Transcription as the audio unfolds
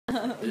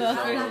This is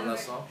our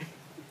last song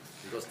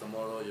because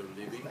tomorrow you're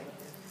leaving.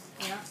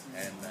 Yeah.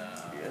 And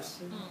Yes.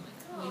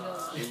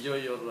 enjoy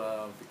your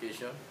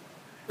vacation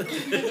in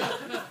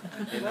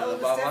Well,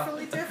 it was Alabama.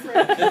 definitely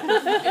different.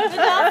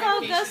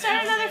 Adolfo, go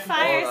start another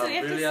fire so we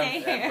have to Brilliant stay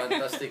and here.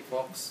 fantastic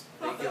folks.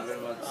 Thank you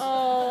very much.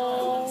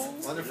 Oh,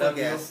 Wonderful Love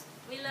you. guest.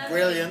 we love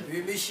Brilliant.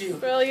 We miss you.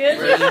 Brilliant.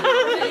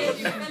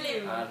 Brilliant.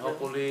 And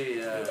hopefully,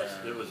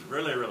 It was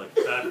really, really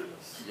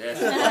fabulous. yes.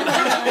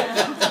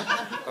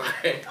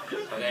 Okay.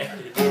 Okay.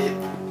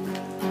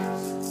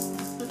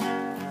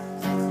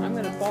 I'm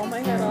gonna ball my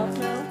head off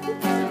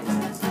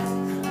now.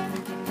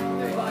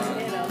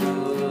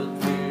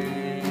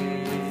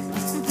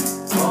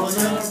 On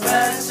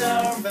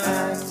our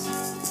backs,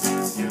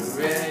 you're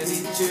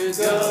ready to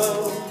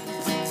go.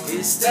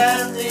 He's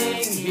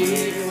standing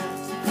here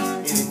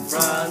in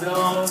front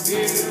of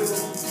you.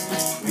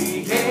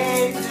 We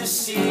hate to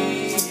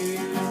see you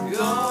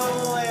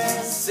go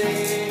and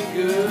say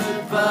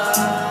goodbye.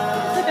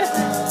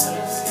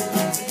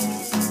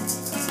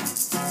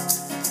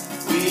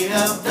 We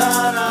have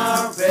done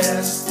our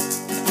best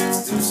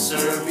to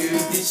serve you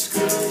this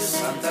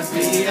cruise.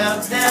 We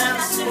have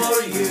danced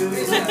for you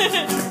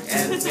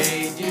and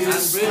made you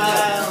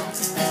smile.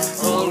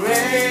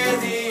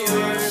 Already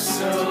you're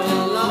so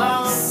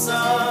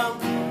lonesome,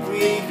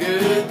 we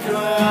could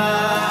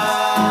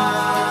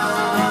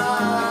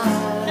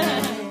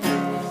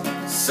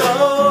cry.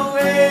 So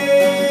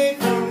wait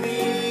for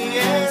me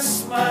and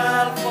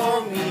smile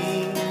for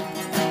me.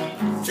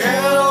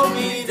 Tell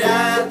me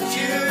that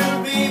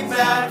you'll be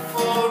back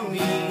for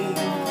me.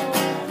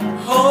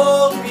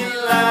 Hold me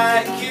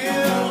like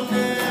you'll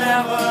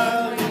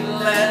never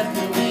let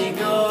me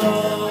go.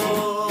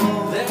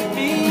 Let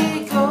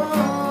me go.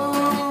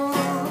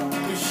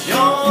 'Cause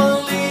you're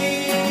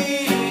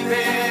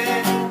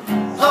leaving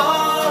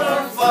on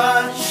our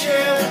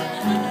function.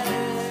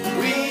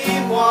 We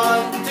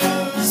want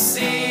to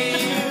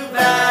see you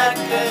back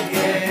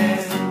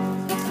again.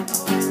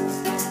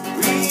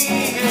 We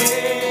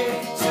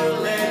hate to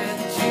let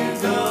you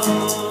go.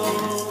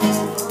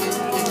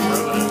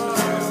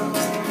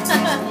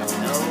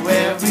 Now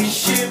every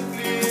ship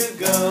you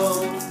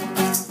go,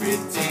 we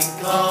think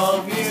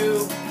of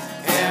you.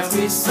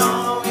 Every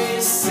song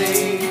we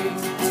sing,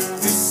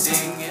 we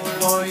sing it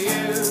for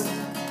you.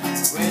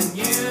 When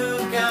you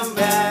come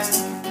back,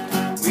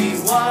 we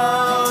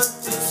want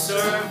to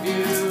serve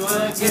you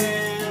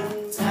again,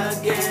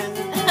 again,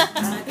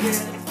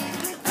 again,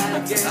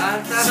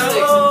 again.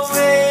 So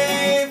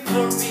wait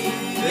for me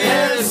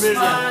and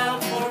smile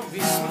for me,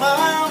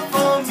 smile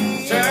for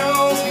me.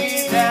 Tell me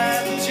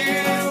that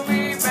you'll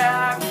be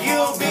back.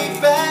 You'll be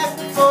back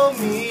for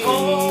me.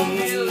 Hold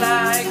me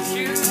like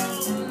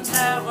you'll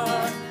never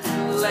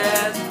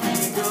let me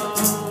go.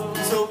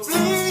 So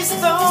please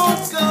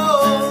don't go.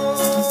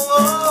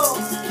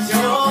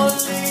 You're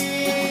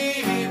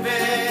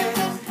leaving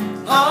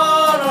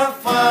on our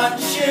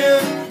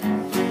function.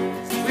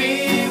 We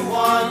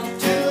want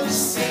to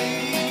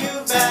see you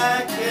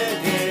back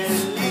again.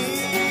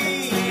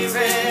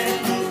 Leaving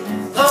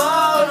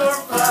on our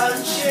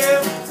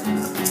function.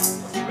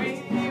 We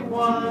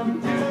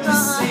want to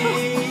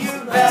see you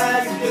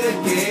back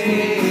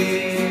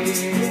again.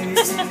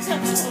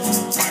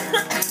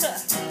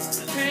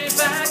 Be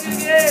back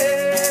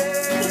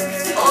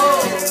again. Oh,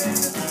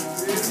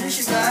 we miss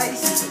you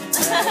guys.